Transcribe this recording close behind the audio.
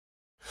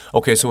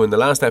Okay, so in the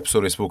last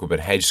episode I spoke about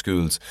hedge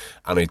schools,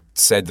 and I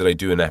said that I'd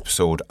do an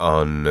episode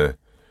on the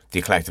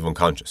collective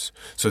unconscious.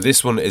 So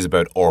this one is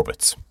about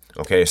orbits.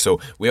 Okay,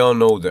 so we all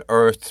know the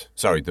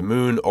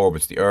moon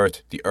orbits the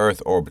Earth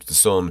orbits the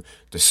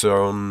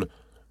sun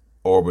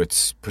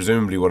orbits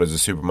presumably what is a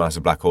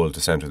supermassive black hole at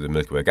the centre of the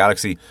Milky Way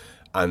galaxy,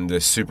 and the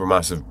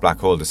supermassive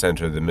black hole at the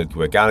centre of the Milky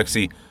Way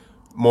galaxy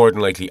more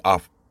than likely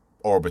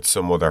orbits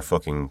some other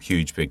fucking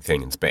huge big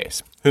thing in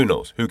space. Who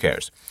knows? Who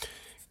cares?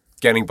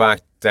 Getting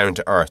back down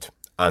to Earth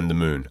and the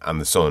moon and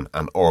the sun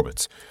and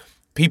orbits.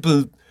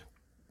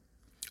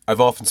 I've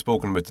often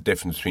spoken about the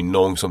difference between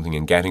knowing something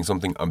and getting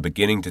something. I'm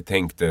beginning to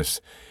think that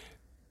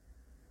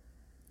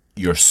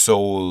your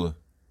soul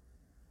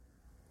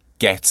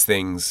gets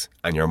things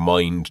and your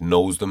mind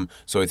knows them.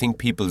 So I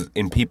think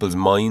in people's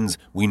minds,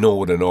 we know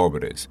what an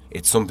orbit is.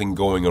 It's something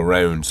going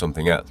around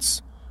something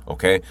else.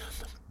 Okay?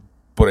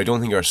 But I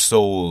don't think our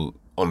soul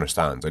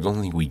understands. I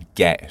don't think we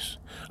get it.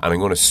 And I'm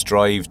going to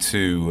strive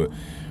to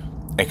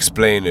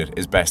explain it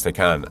as best I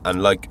can.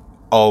 And like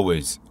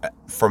always,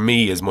 for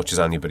me as much as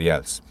anybody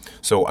else.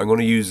 So I'm going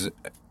to use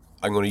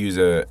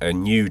a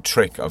new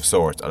trick of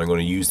sorts, and I'm going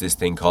to use this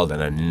thing called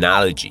an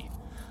analogy.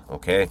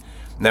 Okay?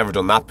 Never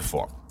done that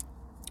before.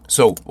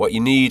 So what you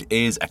need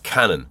is a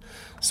cannon.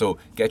 So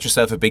get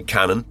yourself a big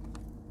cannon.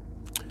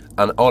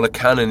 And all a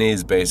cannon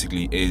is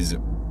basically is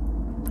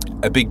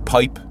a big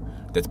pipe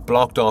that's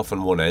blocked off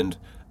on one end,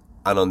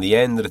 and on the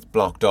end that it's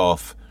blocked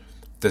off,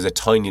 there's a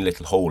tiny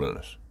little hole in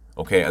it.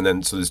 Okay, and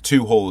then so there's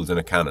two holes in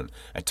a cannon.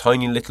 A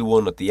tiny little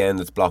one at the end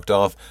that's blocked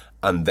off,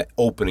 and the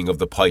opening of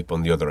the pipe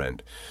on the other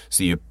end.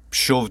 So you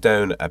shove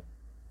down a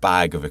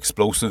bag of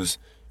explosives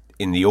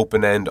in the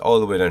open end all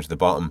the way down to the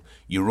bottom.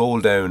 You roll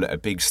down a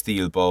big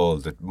steel ball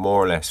that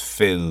more or less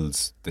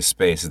fills the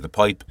space of the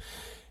pipe.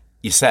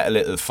 You set a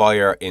little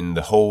fire in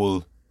the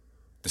hole,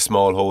 the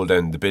small hole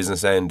down the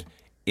business end.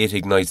 It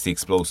ignites the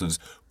explosives.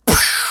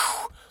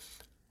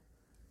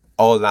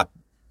 All that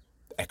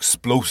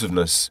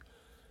explosiveness,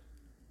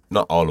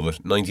 not all of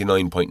it,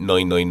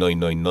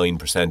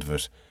 99.99999% of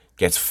it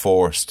gets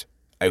forced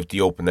out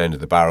the open end of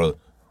the barrel,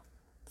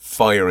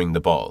 firing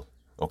the ball.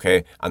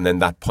 Okay, and then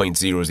that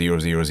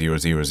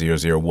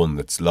 0.00000001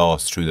 that's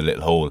lost through the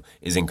little hole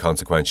is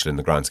inconsequential in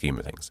the grand scheme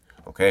of things.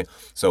 Okay,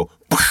 so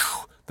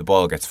the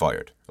ball gets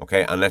fired.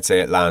 Okay, and let's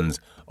say it lands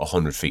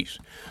 100 feet.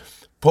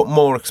 Put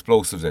more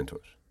explosives into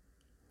it.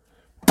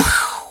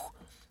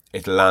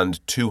 It'll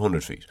land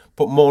 200 feet.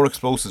 Put more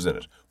explosives in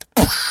it.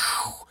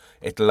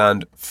 It'll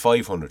land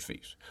 500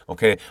 feet.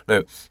 Okay,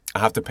 now I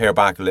have to pare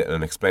back a little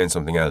and explain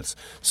something else.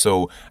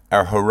 So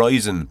our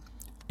horizon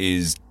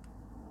is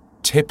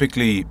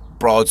typically,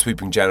 broad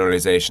sweeping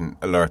generalization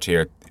alert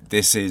here.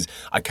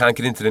 I can't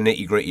get into the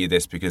nitty gritty of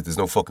this because there's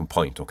no fucking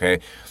point, okay?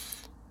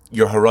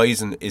 Your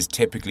horizon is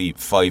typically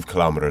 5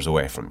 kilometers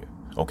away from you.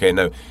 Okay,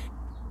 now,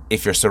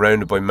 if you're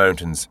surrounded by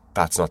mountains,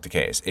 that's not the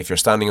case. If you're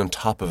standing on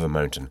top of a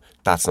mountain,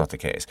 that's not the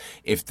case.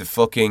 If the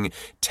fucking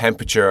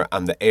temperature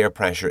and the air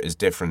pressure is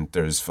different,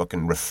 there's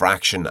fucking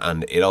refraction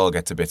and it all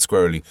gets a bit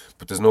squirrely.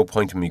 But there's no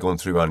point in me going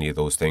through any of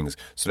those things.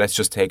 So let's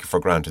just take it for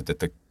granted that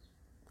the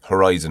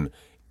horizon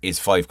is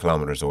 5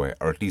 kilometers away,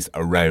 or at least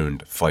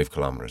around 5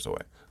 kilometers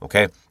away.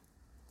 Okay?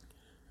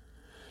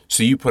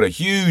 So you put a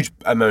huge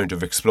amount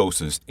of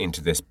explosives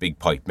into this big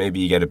pipe. Maybe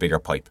you get a bigger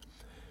pipe.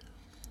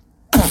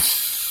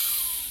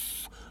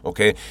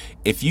 Okay,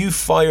 if you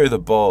fire the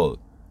ball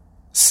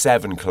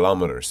 7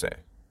 kilometers, say,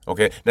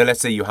 okay, now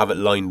let's say you have it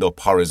lined up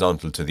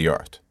horizontal to the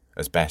earth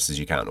as best as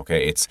you can.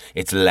 Okay, it's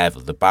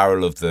level. The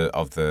barrel of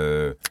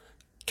the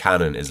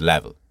cannon is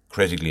level,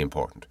 critically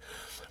important,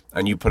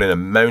 and you put in a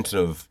mountain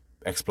of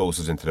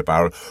explosives into the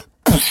barrel,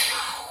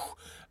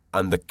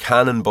 and the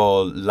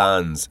cannonball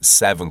lands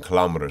 7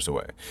 kilometers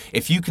away.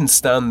 If you can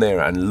stand there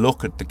and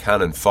look at the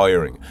cannon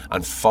firing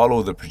and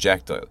follow the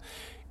projectile,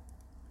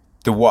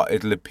 what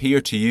it'll appear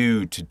to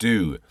you to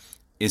do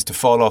is to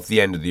fall off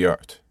the end of the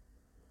earth,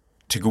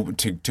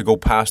 to go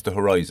past the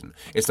horizon.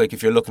 It's like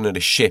if you're looking at a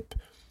ship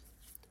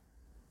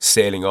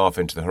sailing off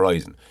into the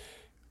horizon.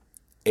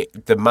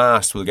 The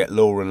mast will get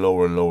lower and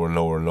lower and lower and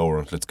lower and lower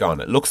until it's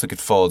gone. It looks like it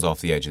falls off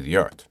the edge of the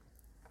earth.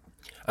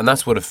 And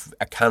that's what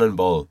a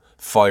cannonball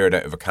fired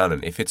out of a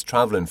cannon, if it's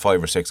travelling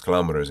 5 or 6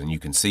 kilometres and you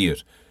can see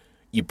it,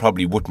 you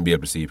probably wouldn't be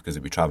able to see it because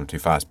it'd be travelling too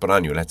fast. But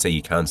anyway, let's say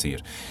you can see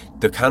it.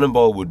 The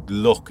cannonball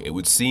it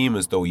would seem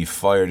as though you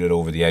fired it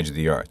over the edge of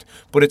the earth.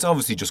 But it's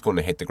obviously just going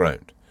to hit the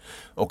ground.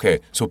 Okay,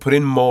 so put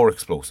in more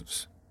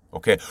explosives.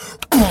 Okay.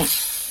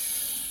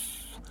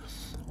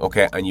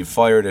 Okay, and you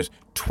fired it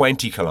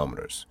 20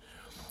 kilometres.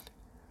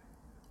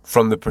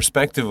 From the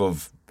perspective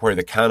of where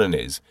the cannon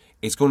is,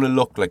 it's going to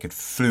look like it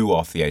flew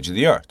off the edge of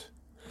the earth.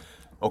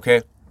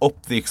 Okay,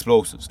 up the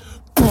explosives.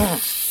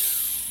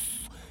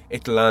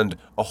 It'll land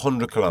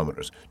 100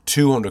 kilometres,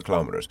 200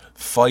 kilometres,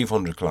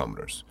 500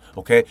 kilometres.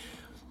 Okay,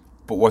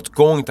 but what's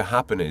going to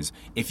happen is,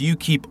 if you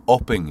keep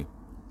upping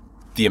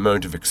the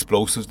amount of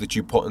explosives that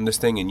you put in this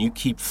thing and you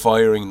keep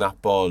firing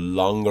that ball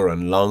longer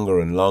and longer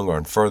and longer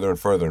and further and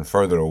further and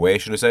further away,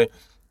 should I say,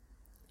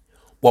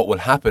 what will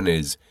happen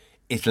is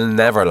it'll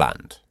never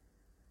land.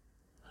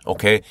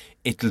 Okay?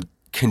 It'll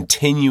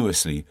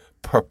continuously,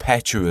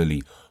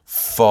 perpetually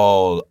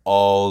fall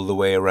all the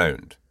way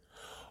around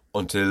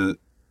until,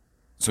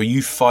 so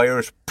you fire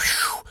it,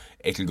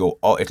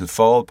 it'll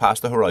fall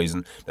past the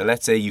horizon. Now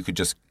let's say you could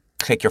just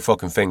click your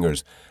fucking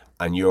fingers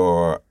and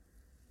you're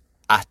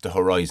at the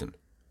horizon.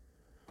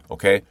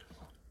 Okay?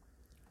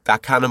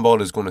 That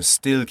cannonball is going to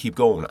still keep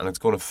going and it's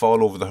going to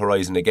fall over the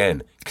horizon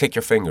again. Click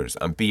your fingers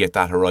and be at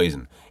that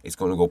horizon. It's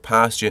going to go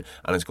past you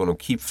and it's going to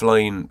keep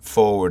flying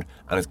forward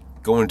and it's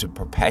going to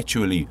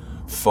perpetually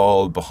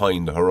fall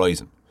behind the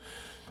horizon.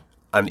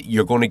 And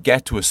you're going to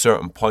get to a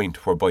certain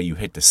point whereby you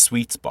hit the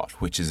sweet spot,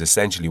 which is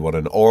essentially what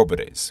an orbit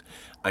is.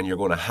 And you're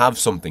going to have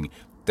something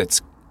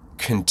that's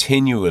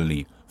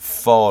continually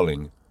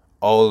falling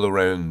all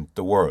around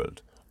the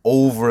world,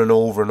 over and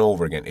over and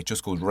over again. It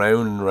just goes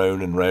round and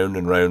round and round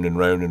and round and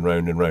round and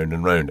round and round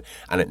and round.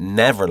 And it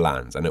never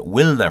lands, and it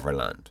will never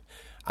land.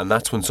 And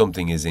that's when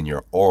something is in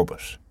your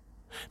orbit.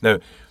 Now,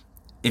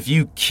 if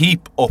you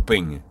keep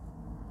upping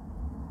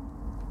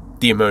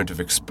the amount of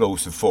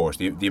explosive force,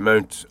 the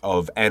amount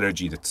of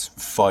energy that's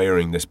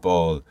firing this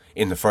ball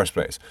in the first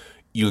place,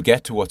 you'll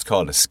get to what's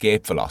called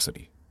escape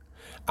velocity.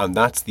 And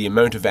that's the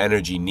amount of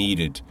energy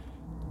needed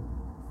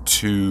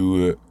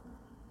to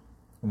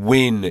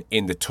win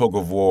in the tug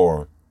of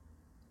war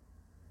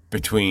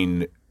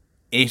between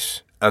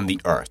it and the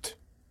Earth.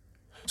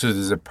 So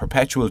there's a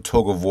perpetual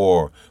tug of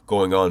war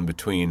going on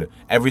between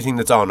everything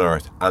that's on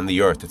Earth and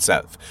the Earth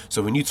itself.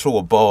 So when you throw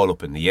a ball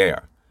up in the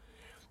air,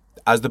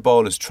 as the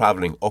ball is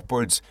travelling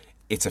upwards,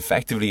 it's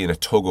effectively in a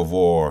tug of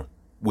war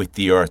with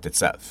the Earth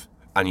itself.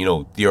 And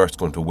the Earth's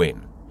going to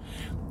win.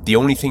 The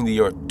only thing the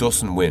Earth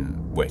doesn't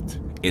win with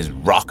is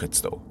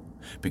rockets, though.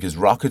 Because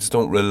rockets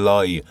don't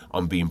rely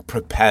on being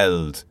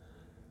propelled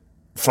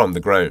from the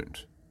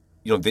ground.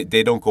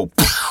 They don't go,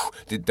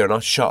 they're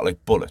not shot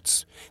like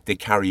bullets. They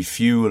carry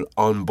fuel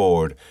on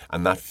board,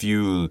 and that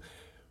fuel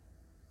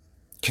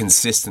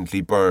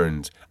consistently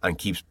burns and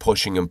keeps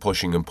pushing and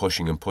pushing and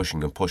pushing and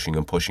pushing and pushing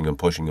and pushing and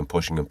pushing and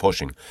pushing and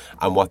pushing.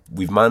 And what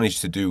we've managed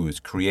to do is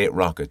create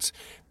rockets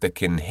that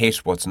can hit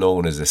what's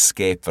known as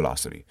escape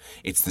velocity.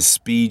 It's the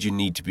speed you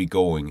need to be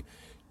going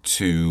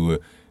to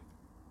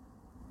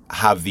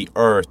have the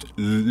Earth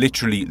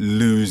literally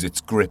lose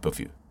its grip of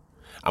you.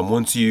 And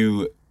once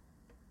you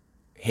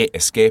hit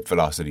escape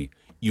velocity,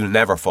 you'll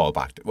never fall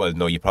back. Well,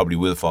 no, you probably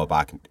will fall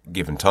back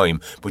given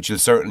time, but you'll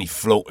certainly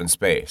float in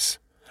space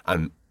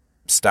and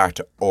start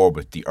to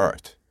orbit the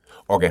Earth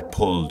or get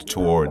pulled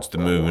towards the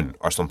moon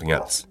or something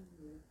else.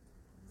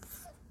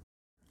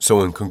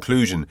 So in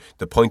conclusion,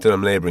 the point that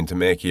I'm labouring to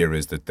make here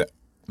is that the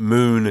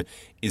moon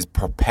is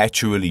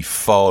perpetually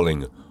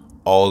falling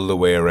all the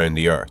way around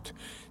the Earth.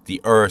 The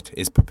Earth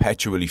is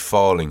perpetually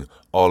falling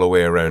all the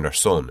way around our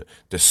sun.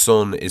 The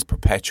sun is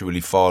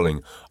perpetually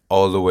falling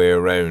all the way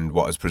around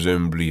what is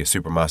presumably a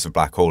supermassive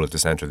black hole at the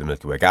centre of the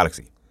Milky Way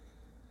galaxy.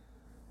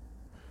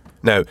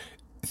 Now,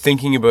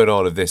 thinking about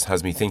all of this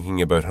has me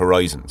thinking about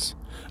horizons.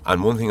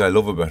 And one thing I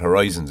love about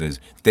horizons is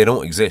they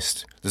don't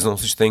exist. There's no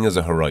such thing as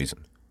a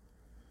horizon.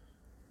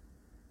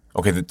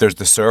 Okay, there's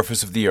the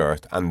surface of the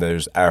Earth and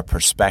there's our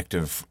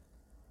perspective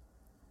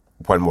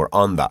when we're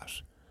on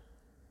that.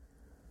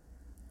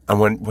 And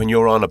when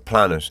you're on a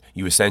planet,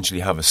 you essentially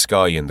have a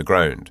sky in the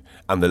ground.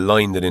 And the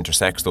line that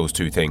intersects those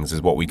two things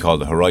is what we call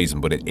the horizon.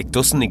 But it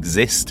doesn't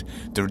exist.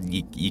 There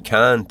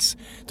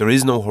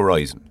is no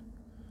horizon.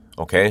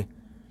 Okay?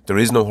 There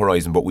is no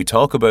horizon, but we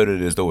talk about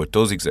it as though it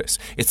does exist.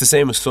 It's the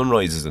same as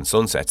sunrises and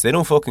sunsets. They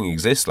don't fucking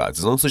exist, lads.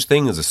 There's no such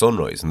thing as a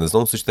sunrise and there's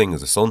no such thing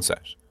as a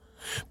sunset.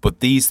 But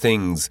these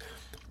things,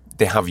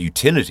 they have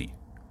utility.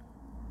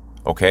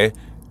 Okay?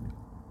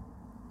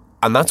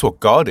 And that's what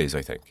God is,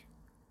 I think.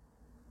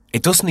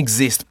 It doesn't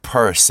exist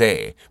per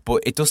se,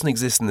 but it doesn't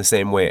exist in the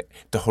same way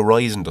the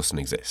horizon doesn't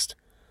exist.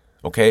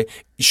 Okay?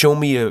 Show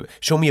me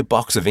a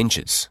box of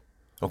inches.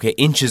 Okay?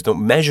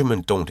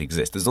 Measurement don't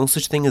exist. There's no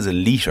such thing as a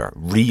litre,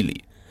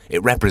 really.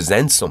 It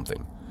represents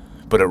something,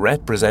 but it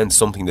represents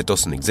something that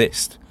doesn't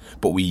exist.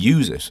 But we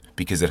use it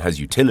because it has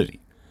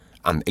utility.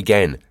 And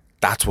again,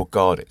 that's what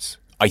God is,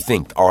 I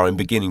think, or I'm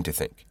beginning to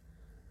think.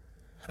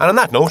 And on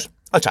that note,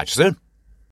 I'll chat to you soon.